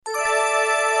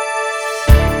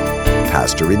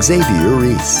Pastor Xavier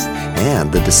Reese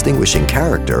and the distinguishing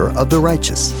character of the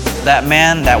righteous. That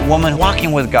man, that woman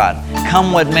walking with God,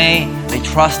 come what may, they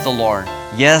trust the Lord.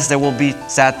 Yes, there will be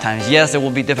sad times. Yes, there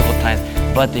will be difficult times,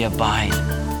 but they abide.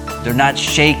 They're not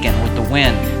shaken with the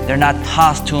wind. They're not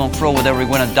tossed to and fro with every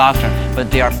wind of doctrine,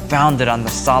 but they are founded on the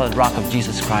solid rock of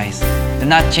Jesus Christ. They're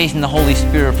not chasing the Holy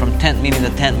Spirit from tent meeting to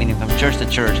tent meeting, from church to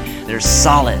church. They're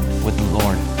solid with the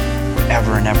Lord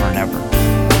forever and ever and ever.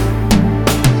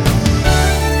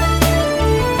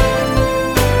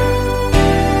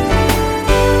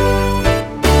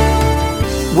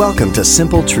 Welcome to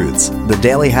Simple Truths, the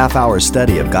daily half-hour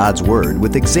study of God's Word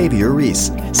with Xavier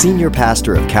Reese, Senior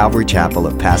Pastor of Calvary Chapel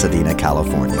of Pasadena,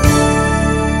 California.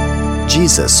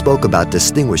 Jesus spoke about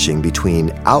distinguishing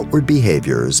between outward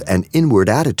behaviors and inward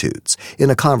attitudes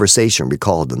in a conversation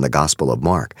recalled in the Gospel of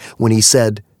Mark when he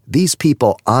said, "These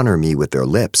people honor me with their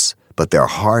lips, but their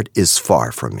heart is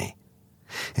far from me."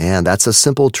 And that's a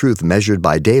simple truth measured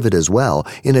by David as well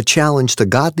in a challenge to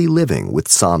godly living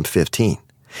with Psalm 15.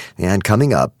 And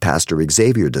coming up, Pastor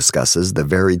Xavier discusses the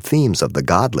varied themes of the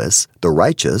godless, the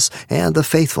righteous, and the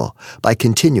faithful by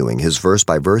continuing his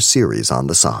verse-by-verse series on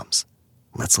the Psalms.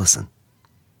 Let's listen.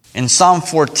 In Psalm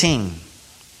 14,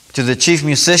 to the chief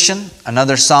musician,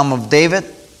 another Psalm of David,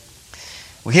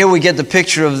 here we get the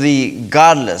picture of the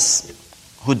godless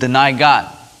who deny God.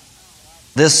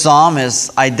 This psalm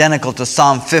is identical to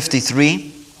Psalm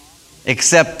 53,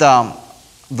 except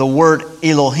the word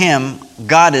Elohim,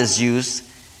 God, is used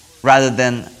rather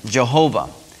than Jehovah.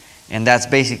 And that's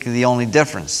basically the only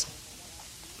difference.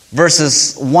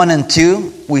 Verses 1 and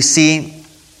 2, we see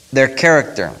their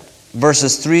character.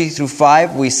 Verses 3 through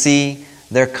 5, we see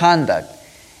their conduct.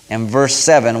 And verse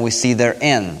 7, we see their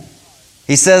end.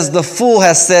 He says, "The fool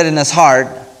has said in his heart,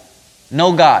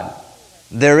 no God."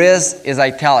 There is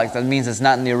italics. That means it's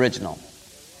not in the original.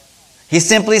 He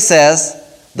simply says,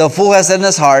 the fool has said in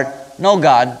his heart, no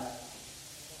God.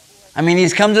 I mean,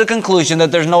 he's come to the conclusion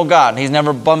that there's no God. He's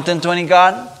never bumped into any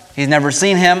God. He's never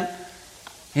seen Him.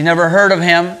 He's never heard of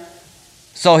Him.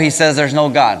 So he says there's no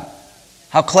God.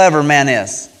 How clever man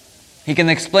is. He can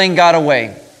explain God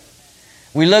away.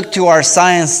 We look to our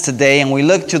science today and we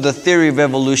look to the theory of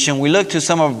evolution. We look to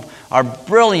some of our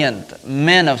brilliant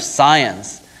men of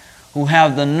science who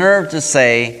have the nerve to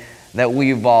say that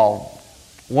we evolved.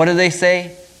 What do they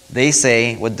say? They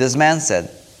say what this man said,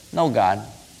 no God.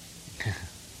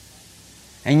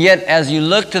 And yet, as you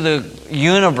look to the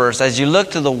universe, as you look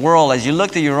to the world, as you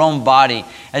look to your own body,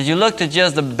 as you look to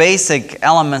just the basic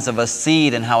elements of a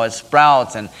seed and how it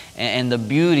sprouts and the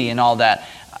beauty and all that,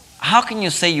 how can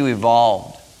you say you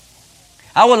evolved?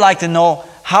 I would like to know,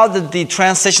 how did the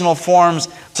transitional forms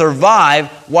survive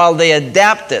while they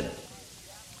adapted?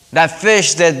 That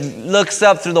fish that looks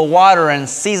up through the water and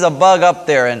sees a bug up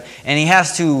there and he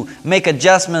has to make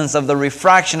adjustments of the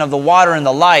refraction of the water and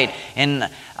the light. And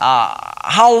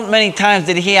how many times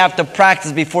did he have to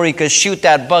practice before he could shoot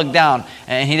that bug down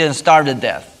and he didn't starve to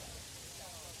death?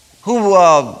 Who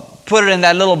put it in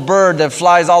that little bird that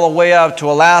flies all the way up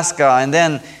to Alaska and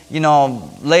then,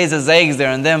 lays his eggs there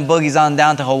and then boogies on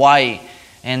down to Hawaii?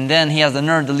 And then he has the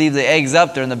nerve to leave the eggs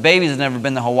up there and the babies have never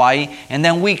been to Hawaii. And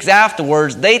then weeks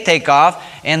afterwards, they take off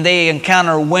and they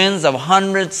encounter winds of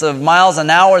hundreds of miles an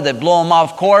hour that blow them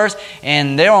off course.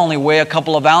 And they only weigh a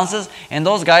couple of ounces. And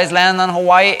those guys land on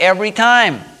Hawaii every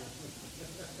time.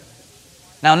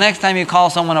 Now, next time you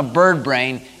call someone a bird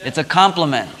brain, it's a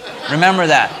compliment. Remember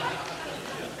that.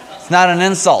 It's not an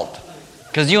insult.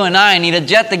 Because you and I need a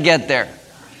jet to get there.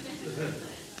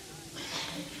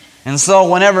 And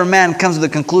so whenever man comes to the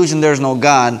conclusion there's no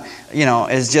God,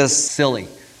 it's just silly.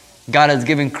 God has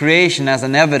given creation as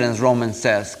an evidence, Romans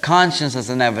says. Conscience as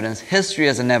an evidence. History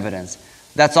as an evidence.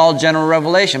 That's all general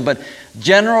revelation. But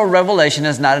general revelation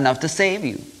is not enough to save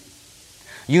you.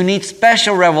 You need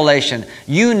special revelation.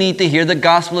 You need to hear the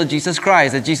gospel of Jesus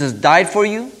Christ. That Jesus died for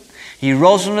you. He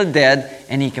rose from the dead.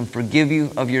 And He can forgive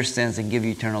you of your sins and give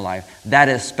you eternal life. That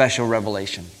is special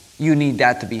revelation. You need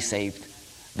that to be saved.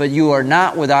 But you are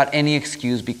not without any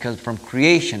excuse, because from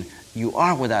creation, you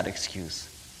are without excuse.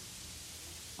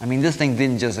 I mean, this thing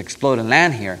didn't just explode and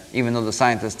land here, even though the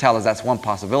scientists tell us that's one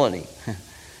possibility.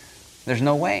 There's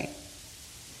no way.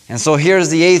 And so here's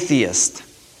the atheist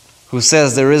who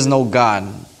says there is no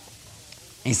God.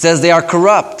 He says they are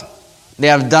corrupt. They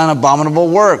have done abominable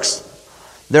works.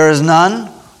 There is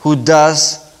none who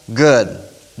does good.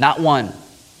 Not one.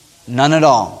 None at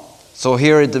all. So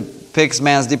here it depicts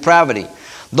man's depravity.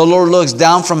 The Lord looks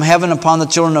down from heaven upon the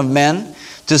children of men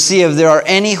to see if there are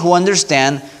any who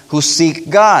understand, who seek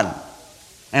God.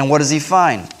 And what does He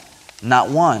find? Not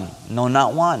one. No,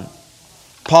 not one.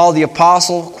 Paul the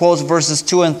Apostle quotes verses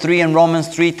 2 and 3 in Romans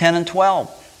 3, 10 and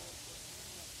 12.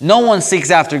 No one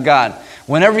seeks after God.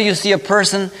 Whenever you see a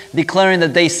person declaring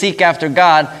that they seek after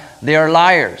God, they are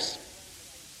liars.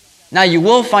 Now you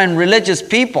will find religious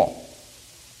people,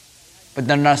 but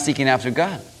they're not seeking after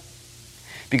God.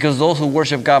 Because those who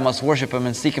worship God must worship Him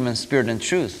and seek Him in spirit and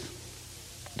truth.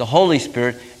 The Holy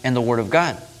Spirit and the Word of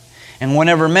God. And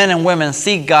whenever men and women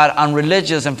seek God on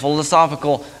religious and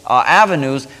philosophical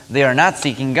avenues, they are not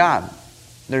seeking God.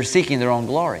 They're seeking their own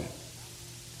glory.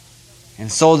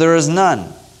 And so there is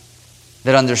none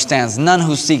that understands, none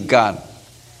who seek God.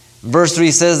 Verse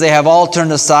 3 says, they have all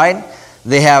turned aside,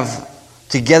 they have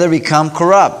together become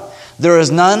corrupt. There is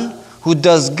none who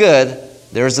does good.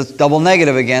 There's a double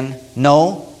negative again.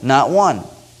 No, not one.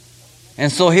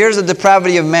 And so here's the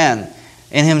depravity of man.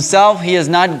 In himself, he is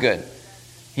not good.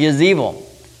 He is evil.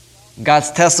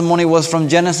 God's testimony was from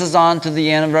Genesis on to the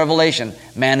end of Revelation.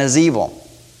 Man is evil.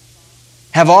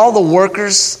 Have all the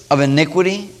workers of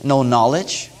iniquity no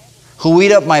knowledge? Who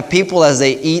eat up my people as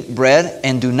they eat bread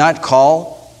and do not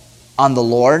call on the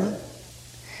Lord?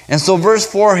 And so verse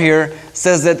 4 here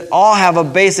says that all have a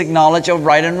basic knowledge of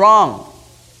right and wrong.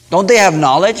 Don't they have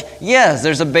knowledge? Yes,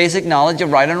 there's a basic knowledge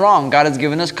of right and wrong. God has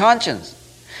given us conscience.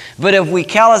 But if we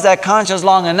callous that conscience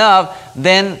long enough,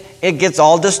 then it gets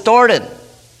all distorted.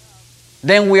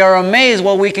 Then we are amazed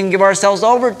what we can give ourselves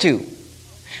over to.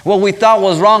 What we thought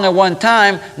was wrong at one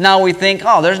time, now we think,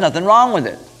 oh, there's nothing wrong with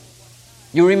it.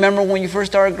 You remember when you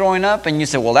first started growing up and you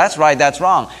said, well, that's right, that's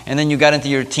wrong. And then you got into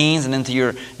your teens and into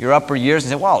your upper years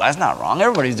and said, well, that's not wrong.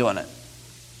 Everybody's doing it.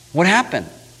 What happened?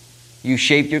 You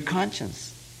shaped your conscience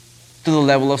to the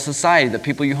level of society, the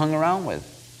people you hung around with.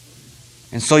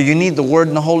 And so you need the Word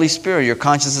and the Holy Spirit. Your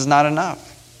conscience is not enough.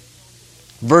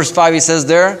 Verse 5, he says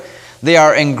there, they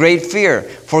are in great fear,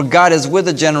 for God is with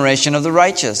the generation of the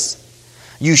righteous.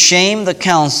 You shame the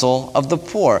counsel of the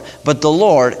poor, but the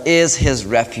Lord is his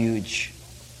refuge.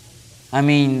 I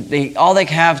mean, all they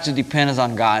have to depend is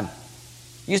on God.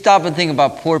 You stop and think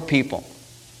about poor people.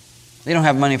 They don't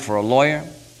have money for a lawyer.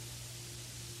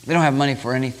 They don't have money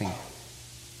for anything.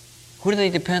 Who do they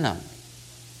depend on?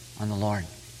 On the Lord.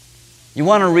 You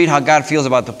want to read how God feels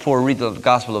about the poor, read the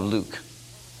Gospel of Luke.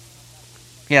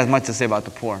 He has much to say about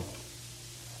the poor.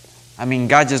 I mean,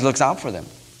 God just looks out for them.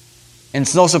 And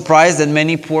it's no surprise that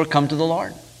many poor come to the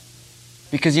Lord.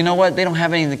 Because you know what? They don't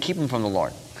have anything to keep them from the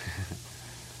Lord.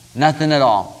 Nothing at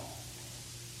all.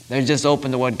 They're just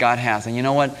open to what God has. And you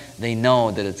know what? They know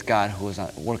that it's God who is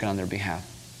working on their behalf.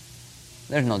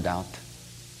 There's no doubt.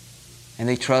 And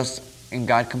they trust in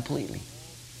God completely.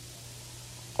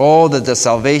 Oh, that the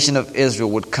salvation of Israel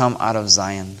would come out of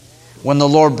Zion. When the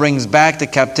Lord brings back the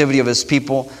captivity of his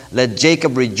people, let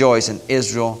Jacob rejoice and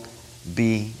Israel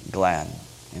be glad.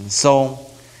 And so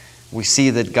we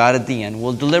see that God at the end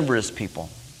will deliver his people.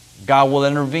 God will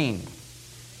intervene.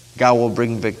 God will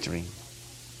bring victory.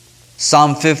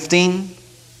 Psalm 15,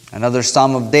 another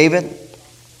Psalm of David.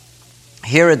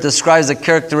 Here it describes the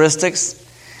characteristics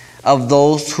of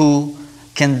those who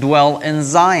can dwell in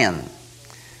Zion.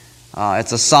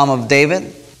 It's a Psalm of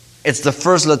David. It's the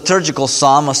first liturgical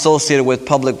psalm associated with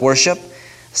public worship.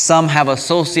 Some have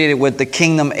associated with the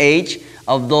kingdom age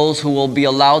of those who will be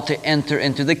allowed to enter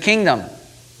into the kingdom.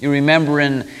 You remember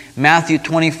in Matthew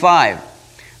 25,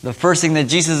 the first thing that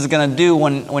Jesus is going to do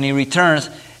when he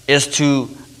returns is to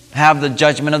have the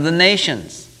judgment of the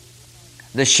nations,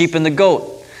 the sheep and the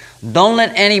goat. Don't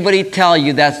let anybody tell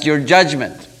you that's your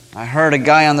judgment. I heard a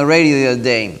guy on the radio the other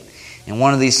day in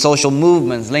one of these social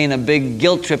movements laying a big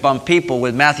guilt trip on people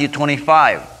with Matthew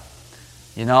 25.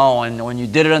 You know, and when you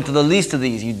did it unto the least of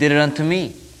these, you did it unto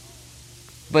me.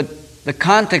 But the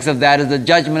context of that is the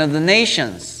judgment of the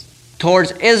nations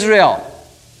towards Israel.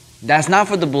 That's not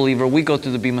for the believer. We go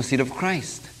through the bema seat of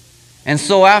Christ. And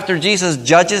so after Jesus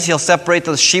judges, he'll separate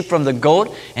the sheep from the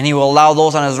goat, and he will allow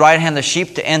those on his right hand, the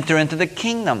sheep, to enter into the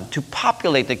kingdom, to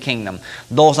populate the kingdom.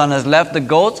 Those on his left, the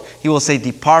goats, he will say,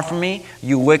 depart from me,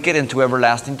 you wicked, into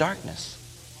everlasting darkness.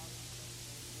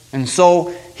 And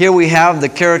so here we have the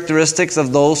characteristics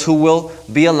of those who will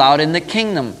be allowed in the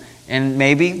kingdom. And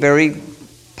maybe, very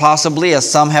possibly, as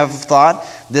some have thought,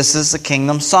 this is the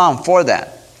kingdom psalm for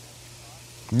that.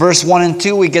 Verse 1 and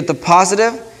 2, we get the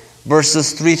positive.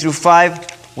 Verses 3 through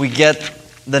 5, we get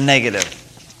the negative.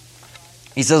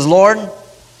 He says, Lord,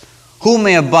 who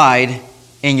may abide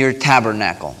in your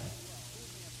tabernacle?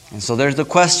 And so there's the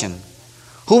question.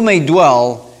 Who may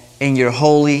dwell in your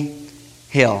holy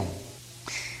hill?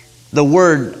 The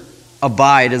word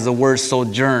abide is the word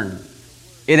sojourn.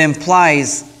 It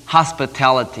implies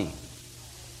hospitality.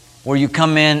 where you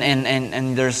come in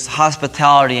and there's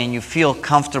hospitality and you feel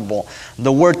comfortable.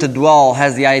 The word to dwell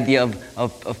has the idea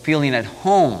of feeling at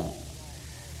home.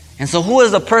 And so who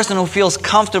is the person who feels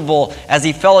comfortable as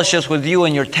he fellowships with you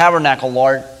in your tabernacle,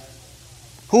 Lord?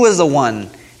 Who is the one?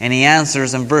 And he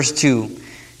answers in verse 2,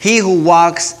 he who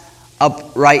walks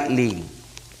uprightly,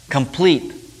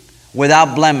 complete,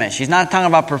 without blemish. He's not talking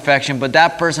about perfection, but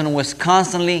that person who is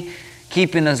constantly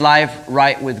keeping his life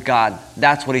right with God.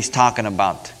 That's what he's talking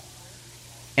about.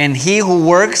 And he who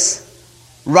works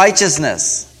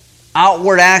righteousness,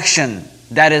 outward action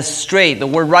that is straight. The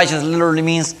word righteous literally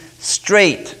means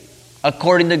straight,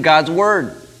 according to God's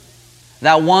word.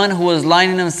 That one who is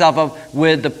lining himself up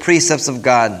with the precepts of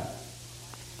God.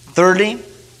 Thirdly,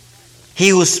 he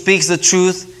who speaks the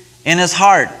truth in his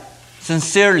heart,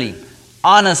 sincerely,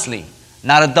 honestly,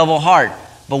 not a double heart,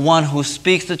 but one who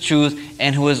speaks the truth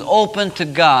and who is open to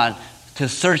God to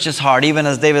search his heart. Even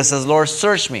as David says, Lord,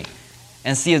 search me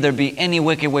and see if there be any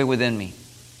wicked way within me.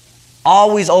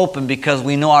 Always open, because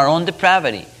we know our own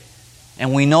depravity.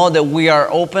 And we know that we are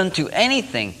open to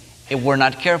anything if we're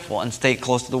not careful and stay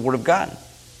close to the Word of God.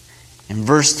 In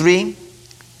verse 3,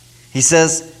 he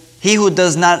says, he who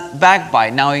does not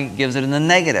backbite. Now he gives it in the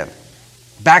negative.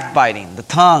 Backbiting, the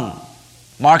tongue,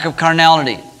 mark of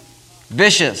carnality,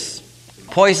 vicious,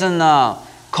 poison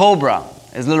cobra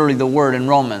is literally the word in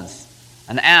Romans.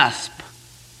 An asp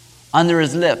under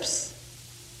his lips.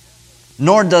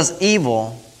 Nor does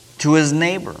evil to his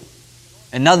neighbor.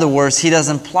 In other words, he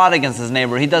doesn't plot against his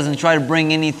neighbor. He doesn't try to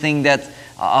bring anything that's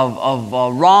of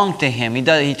wrong to him.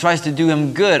 He tries to do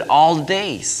him good all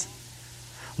days.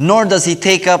 Nor does he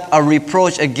take up a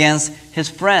reproach against his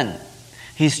friend.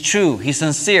 He's true. He's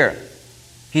sincere.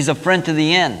 He's a friend to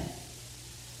the end.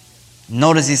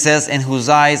 Notice he says, in whose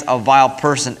eyes a vile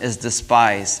person is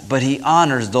despised, but he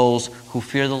honors those who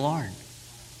fear the Lord.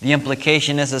 The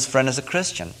implication is his friend is a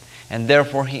Christian, and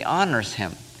therefore he honors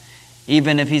him.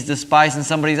 Even if he's despised in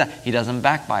somebody's eye, he doesn't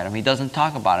backbite him. He doesn't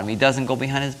talk about him. He doesn't go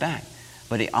behind his back,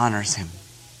 but he honors him.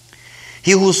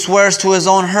 He who swears to his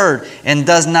own hurt and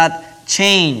does not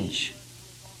change.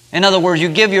 In other words, you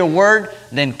give your word,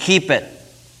 then keep it.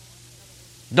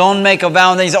 Don't make a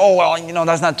vow and then you say, oh, well,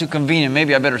 that's not too convenient.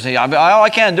 Maybe I better say, I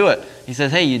can't do it. He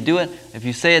says, hey, you do it. If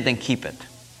you say it, then keep it.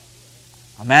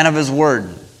 A man of his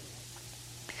word.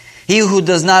 He who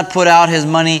does not put out his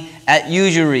money at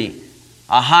usury,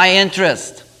 a high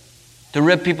interest, to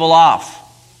rip people off.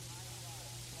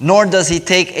 Nor does he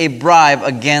take a bribe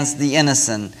against the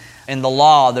innocent. In the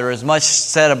law, there is much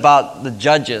said about the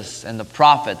judges and the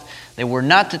prophets. They were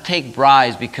not to take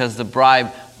bribes because the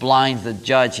bribe blinds the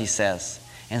judge, he says.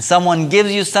 And someone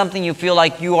gives you something, you feel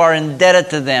like you are indebted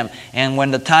to them. And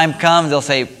when the time comes, they'll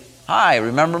say, hi,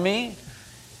 remember me?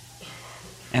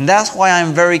 And that's why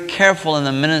I'm very careful in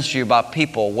the ministry about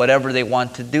people, whatever they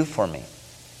want to do for me.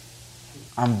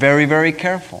 I'm very, very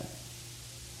careful.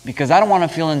 Because I don't want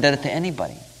to feel indebted to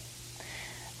anybody.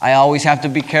 I always have to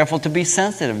be careful to be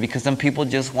sensitive, because some people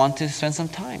just want to spend some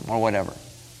time or whatever.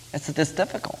 It's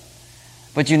difficult.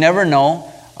 But you never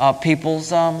know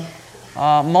people's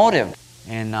motive.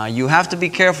 And you have to be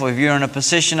careful. If you're in a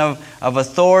position of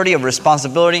authority, of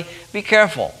responsibility, be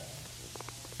careful.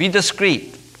 Be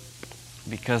discreet.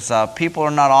 Because people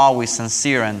are not always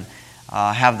sincere and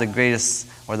have the greatest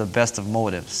or the best of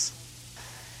motives.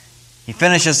 He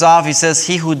finishes off, he says,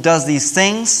 he who does these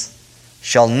things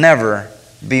shall never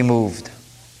be moved.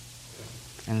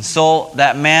 And so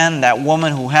that man, that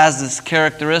woman who has these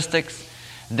characteristics,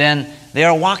 then they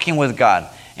are walking with God.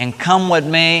 And come what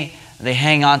may, they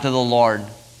hang on to the Lord.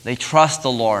 They trust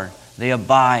the Lord. They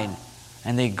abide.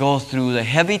 And they go through the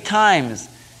heavy times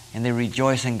and they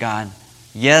rejoice in God.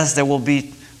 Yes, there will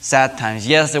be sad times.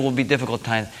 Yes, there will be difficult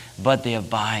times. But they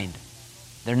abide.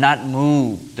 They're not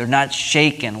moved. They're not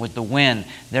shaken with the wind.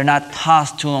 They're not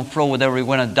tossed to and fro with every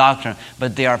wind of doctrine.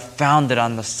 But they are founded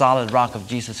on the solid rock of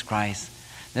Jesus Christ.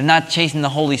 They're not chasing the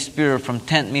Holy Spirit from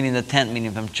tent meeting to tent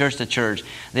meeting, from church to church.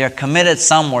 They are committed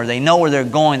somewhere. They know where they're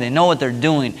going. They know what they're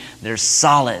doing. They're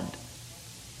solid.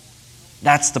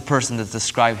 That's the person that's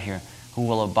described here, who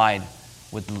will abide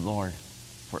with the Lord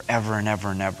forever and ever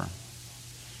and ever.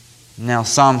 Now,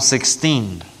 Psalm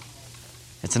 16.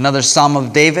 It's another Psalm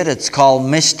of David. It's called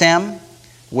Mishtam,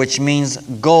 which means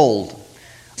gold.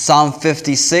 Psalm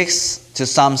 56 to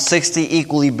Psalm 60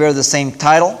 equally bear the same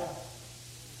title.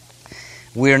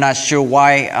 We are not sure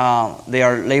why they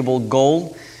are labeled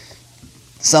gold.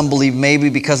 Some believe maybe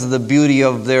because of the beauty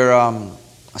of their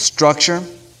structure.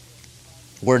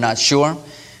 We're not sure.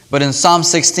 But in Psalm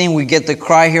 16, we get the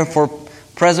cry here for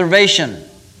preservation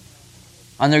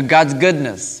under God's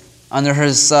goodness, under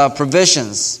His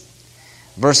provisions.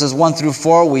 Verses 1 through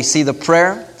 4, we see the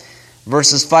prayer.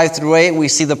 Verses 5 through 8, we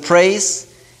see the praise.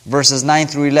 Verses 9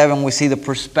 through 11, we see the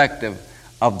perspective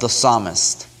of the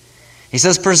psalmist. He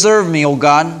says, "Preserve me, O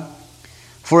God,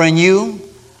 for in you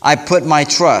I put my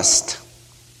trust.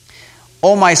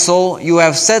 O my soul, you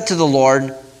have said to the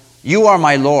Lord, you are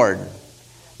my Lord.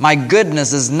 My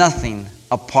goodness is nothing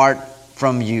apart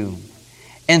from you.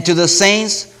 And to the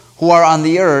saints who are on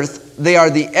the earth, they are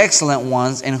the excellent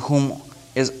ones in whom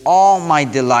is all my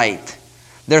delight.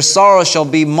 Their sorrow shall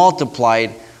be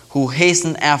multiplied, who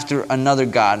hasten after another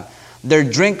God. Their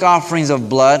drink offerings of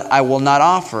blood I will not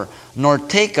offer, nor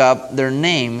take up their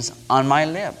names on my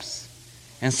lips."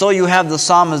 And so you have the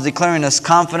psalmist declaring his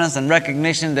confidence and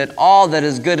recognition that all that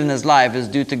is good in his life is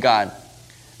due to God,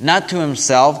 not to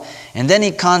himself. And then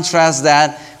he contrasts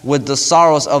that with the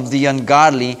sorrows of the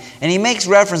ungodly. And he makes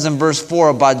reference in verse 4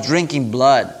 about drinking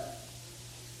blood.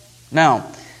 Now,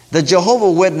 the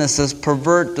Jehovah's Witnesses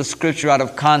pervert the scripture out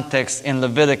of context in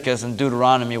Leviticus and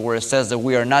Deuteronomy, where it says that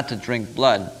we are not to drink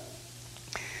blood.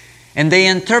 And they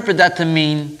interpret that to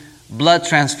mean blood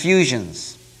transfusions.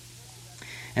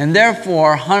 And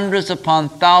therefore, hundreds upon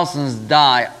thousands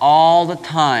die all the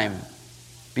time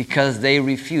because they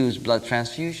refuse blood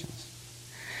transfusions.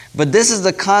 But this is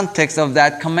the context of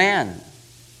that command.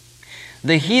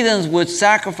 The heathens would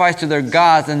sacrifice to their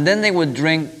gods, and then they would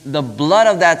drink the blood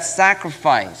of that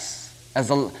sacrifice as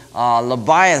a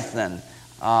leviathan,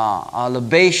 a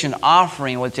libation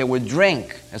offering, which they would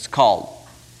drink, it's called.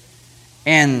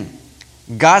 And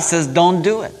God says, don't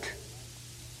do it.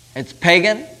 It's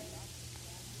pagan.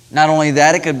 Not only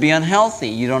that, it could be unhealthy.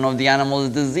 You don't know if the animal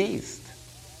is diseased.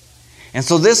 And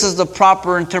so this is the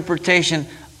proper interpretation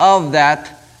of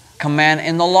that command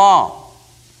in the law.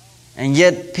 And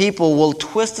yet people will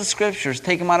twist the scriptures,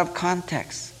 take them out of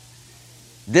context.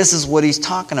 This is what he's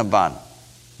talking about,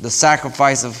 the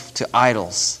sacrifice to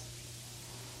idols.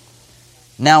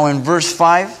 Now in verse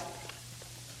 5,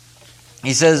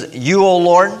 he says, "You, O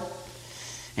Lord,"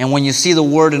 and when you see the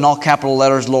word in all capital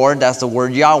letters, Lord, that's the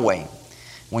word Yahweh.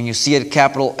 When you see it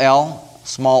capital L,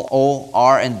 small o,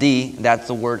 R, and D, that's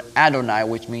the word Adonai,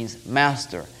 which means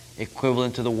master,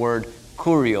 equivalent to the word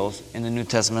kurios in the New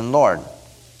Testament, Lord.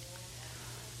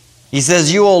 He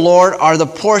says, "You, O Lord, are the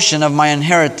portion of my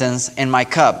inheritance and my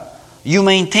cup. You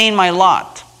maintain my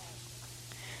lot."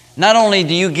 Not only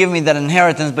do you give me that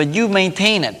inheritance, but you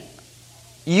maintain it.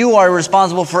 You are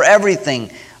responsible for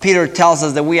everything. Peter tells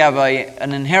us that we have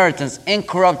an inheritance,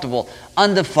 incorruptible,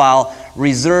 undefiled,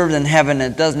 reserved in heaven,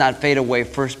 and it does not fade away.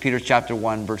 1 Peter chapter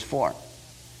 1, verse 4.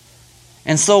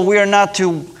 And so we are not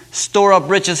to store up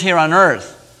riches here on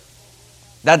earth.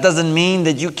 That doesn't mean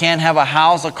that you can't have a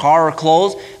house, a car, or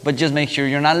clothes, but just make sure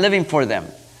you're not living for them.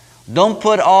 Don't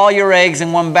put all your eggs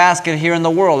in one basket here in the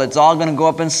world. It's all going to go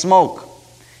up in smoke.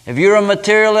 If you're a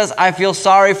materialist, I feel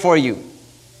sorry for you,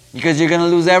 because you're going to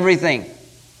lose everything.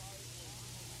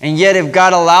 And yet if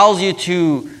God allows you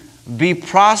to be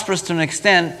prosperous to an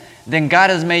extent, then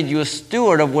God has made you a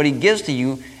steward of what He gives to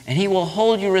you, and He will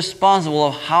hold you responsible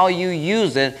of how you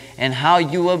use it and how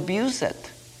you abuse it.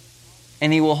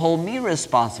 And He will hold me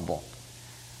responsible.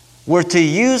 We're to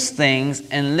use things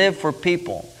and live for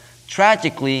people.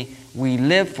 Tragically, we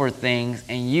live for things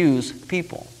and use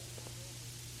people.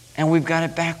 And we've got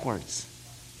it backwards.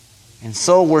 And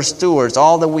so we're stewards.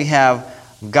 All that we have,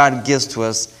 God gives to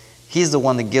us. He's the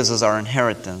one that gives us our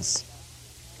inheritance.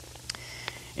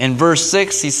 In verse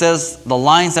 6, he says, "The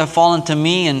lines have fallen to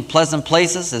me in pleasant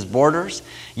places," his borders.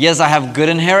 "Yes, I have good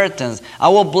inheritance. I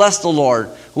will bless the Lord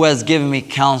who has given me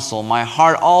counsel. My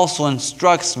heart also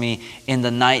instructs me in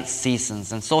the night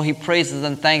seasons." And so he praises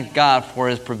and thanks God for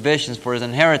His provisions, for His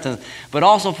inheritance, but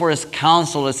also for His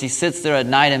counsel as he sits there at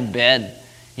night in bed.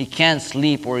 He can't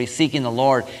sleep, or he's seeking the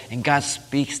Lord, and God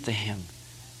speaks to him,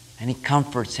 and He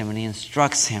comforts him, and He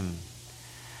instructs him.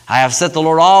 "I have set the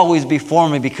Lord always before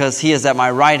me, because He is at my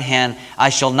right hand, I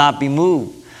shall not be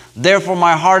moved. Therefore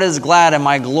my heart is glad, and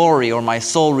my glory," or my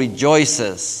soul,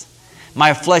 "rejoices.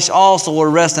 My flesh also will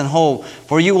rest in hope,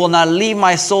 for you will not leave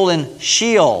my soul in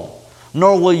Sheol,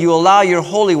 nor will you allow your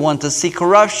Holy One to see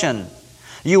corruption.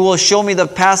 You will show me the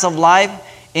paths of life.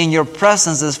 In your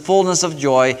presence is fullness of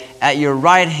joy. At your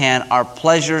right hand are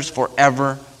pleasures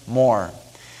forevermore."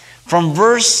 From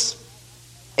verse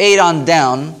 8 on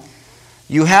down,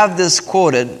 you have this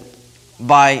quoted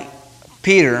by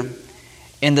Peter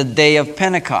in the day of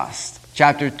Pentecost,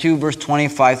 chapter 2, verse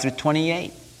 25 through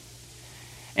 28.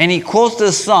 And he quotes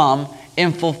this psalm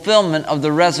in fulfillment of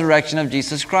the resurrection of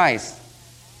Jesus Christ.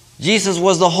 Jesus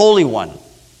was the Holy One.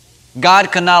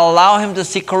 God could not allow Him to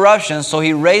see corruption, so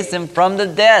He raised Him from the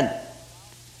dead.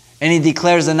 And He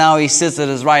declares that now He sits at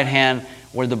His right hand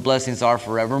where the blessings are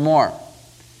forevermore.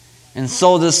 And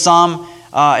so this psalm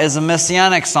is a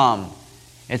messianic psalm.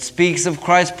 It speaks of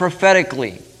Christ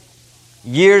prophetically,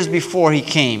 years before he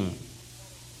came.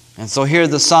 And so here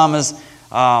the psalm is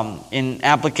in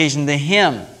application to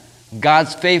him,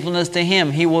 God's faithfulness to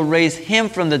him. He will raise him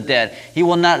from the dead. He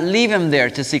will not leave him there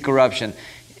to see corruption.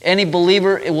 Any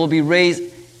believer, it will be raised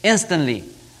instantly.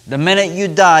 The minute you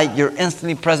die, you're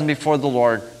instantly present before the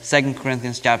Lord. 2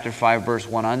 Corinthians chapter 5, verse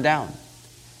 1 on down.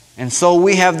 And so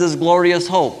we have this glorious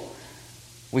hope.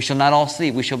 We shall not all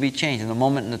sleep. We shall be changed in a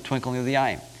moment, in the twinkling of the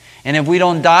eye. And if we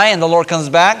don't die and the Lord comes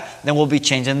back, then we'll be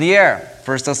changed in the air.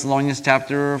 1 Thessalonians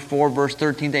chapter 4, verse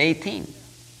 13 to 18.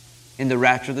 In the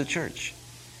rapture of the church.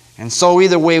 And so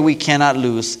either way we cannot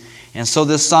lose. And so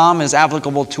this psalm is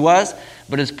applicable to us,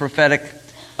 but it's prophetic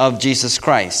of Jesus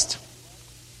Christ.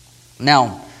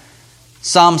 Now,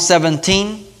 Psalm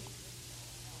 17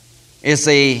 is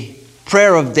a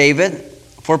prayer of David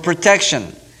for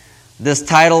protection. This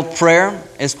titled prayer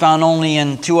is found only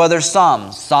in two other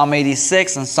Psalms, Psalm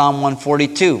 86 and Psalm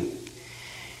 142.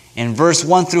 In verse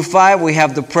 1 through 5, we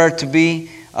have the prayer to be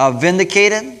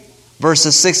vindicated.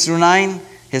 Verses 6 through 9,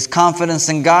 his confidence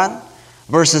in God.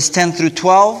 Verses 10 through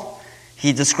 12,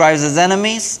 he describes his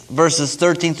enemies. Verses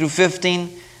 13 through 15,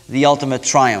 the ultimate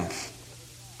triumph.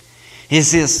 He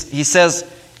says,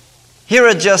 "Hear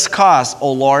a just cause,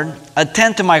 O Lord.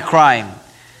 Attend to my cry.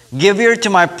 Give ear to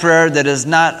my prayer that is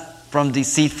not from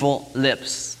deceitful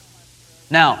lips."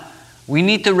 Now, we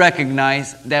need to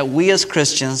recognize that we as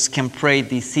Christians can pray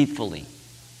deceitfully.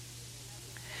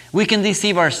 We can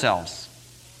deceive ourselves.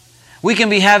 We can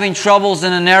be having troubles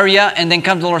in an area and then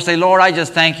come to the Lord and say, "Lord, I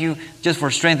just thank you just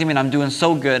for strengthening me and I'm doing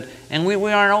so good." And we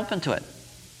aren't open to it.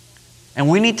 And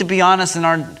we need to be honest in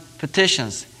our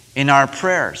petitions, in our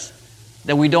prayers,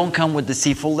 that we don't come with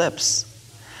deceitful lips.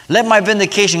 Let my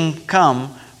vindication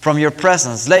come from your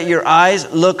presence. Let your eyes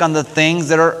look on the things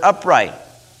that are upright.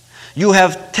 You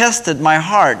have tested my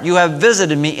heart. You have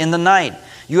visited me in the night.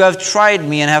 You have tried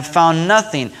me and have found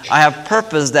nothing. I have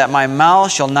purposed that my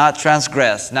mouth shall not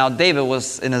transgress. Now, David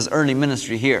was in his early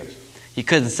ministry here. He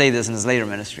couldn't say this in his later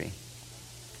ministry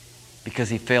because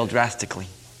he failed drastically.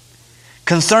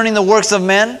 Concerning the works of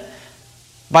men,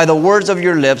 by the words of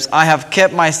your lips, I have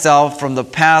kept myself from the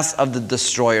paths of the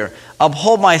destroyer.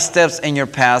 Uphold my steps in your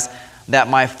paths, that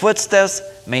my footsteps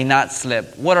may not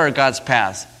slip. What are God's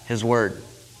paths? His word.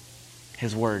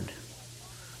 His word.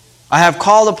 I have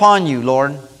called upon you,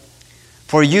 Lord,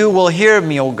 for you will hear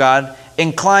me, O God.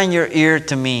 Incline your ear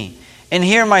to me, and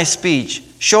hear my speech.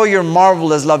 Show your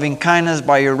marvelous loving kindness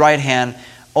by your right hand,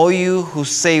 O you who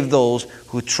save those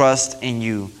who trust in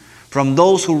you, from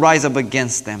those who rise up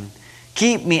against them.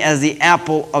 Keep me as the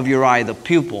apple of your eye, the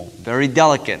pupil, very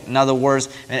delicate. In other words,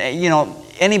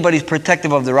 anybody's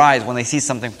protective of their eyes when they see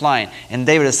something flying. And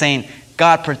David is saying,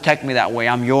 God, protect me that way.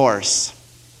 I'm yours.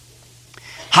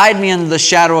 Hide me under the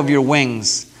shadow of your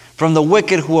wings, from the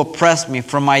wicked who oppress me,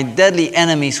 from my deadly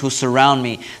enemies who surround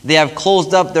me. They have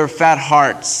closed up their fat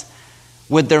hearts.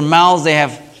 With their mouths they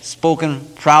have spoken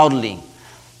proudly.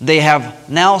 They have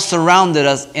now surrounded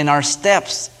us in our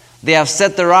steps. They have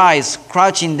set their eyes,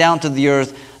 crouching down to the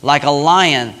earth, like a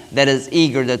lion that is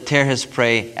eager to tear his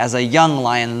prey, as a young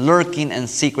lion lurking in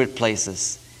secret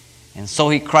places. And so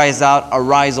he cries out,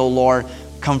 "Arise, O Lord,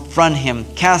 confront him,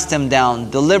 cast him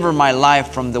down, deliver my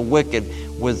life from the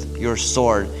wicked with your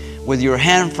sword, with your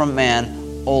hand from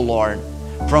man, O Lord,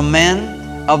 from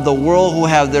men of the world who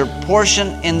have their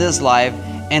portion in this life,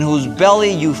 and whose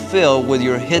belly you fill with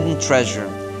your hidden treasure.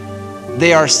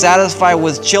 They are satisfied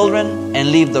with children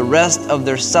and leave the rest of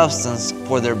their substance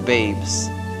for their babes.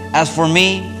 As for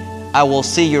me, I will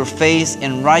see your face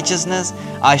in righteousness.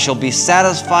 I shall be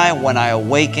satisfied when I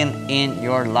awaken in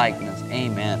your likeness."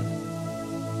 Amen.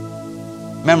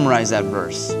 Memorize that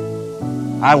verse.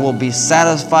 I will be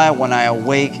satisfied when I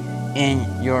awake in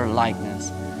your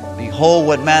likeness. Behold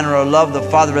what manner of love the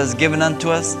Father has given unto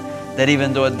us, that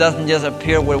even though it doesn't just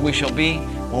appear where we shall be,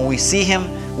 when we see him,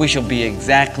 we shall be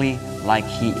exactly like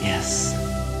he is.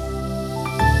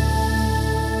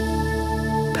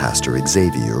 Pastor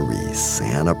Xavier Reese,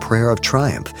 and a prayer of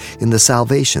triumph in the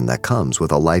salvation that comes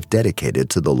with a life dedicated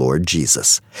to the Lord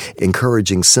Jesus,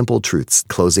 encouraging simple truths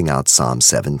closing out Psalm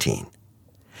 17.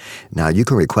 Now you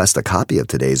can request a copy of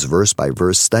today's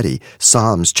verse-by-verse study,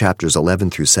 Psalms chapters 11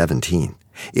 through 17.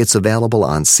 It's available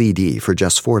on CD for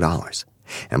just $4.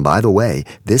 And by the way,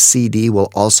 this CD will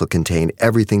also contain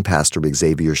everything Pastor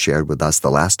Xavier shared with us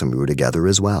the last time we were together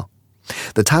as well.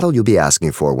 The title you'll be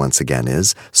asking for once again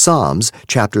is Psalms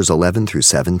chapters 11 through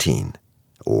 17.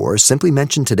 Or simply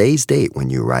mention today's date when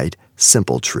you write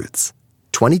Simple Truths.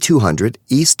 2200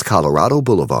 East Colorado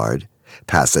Boulevard,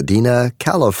 Pasadena,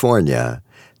 California,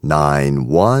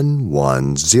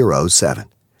 91107.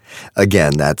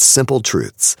 Again, that's Simple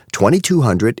Truths,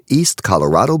 2200 East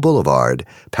Colorado Boulevard,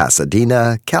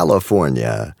 Pasadena,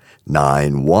 California,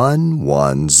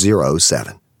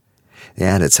 91107.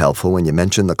 And it's helpful when you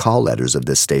mention the call letters of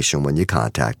this station when you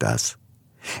contact us.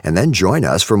 And then join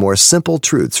us for more Simple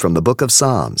Truths from the Book of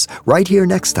Psalms, right here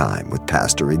next time with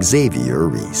Pastor Xavier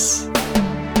Reese.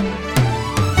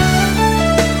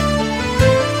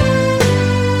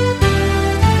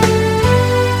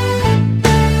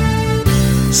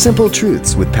 Simple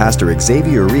Truths with Pastor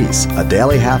Xavier Reese, a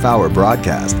daily half-hour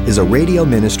broadcast, is a radio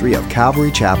ministry of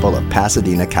Calvary Chapel of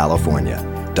Pasadena, California.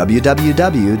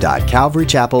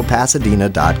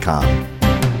 www.calvarychapelpasadena.com.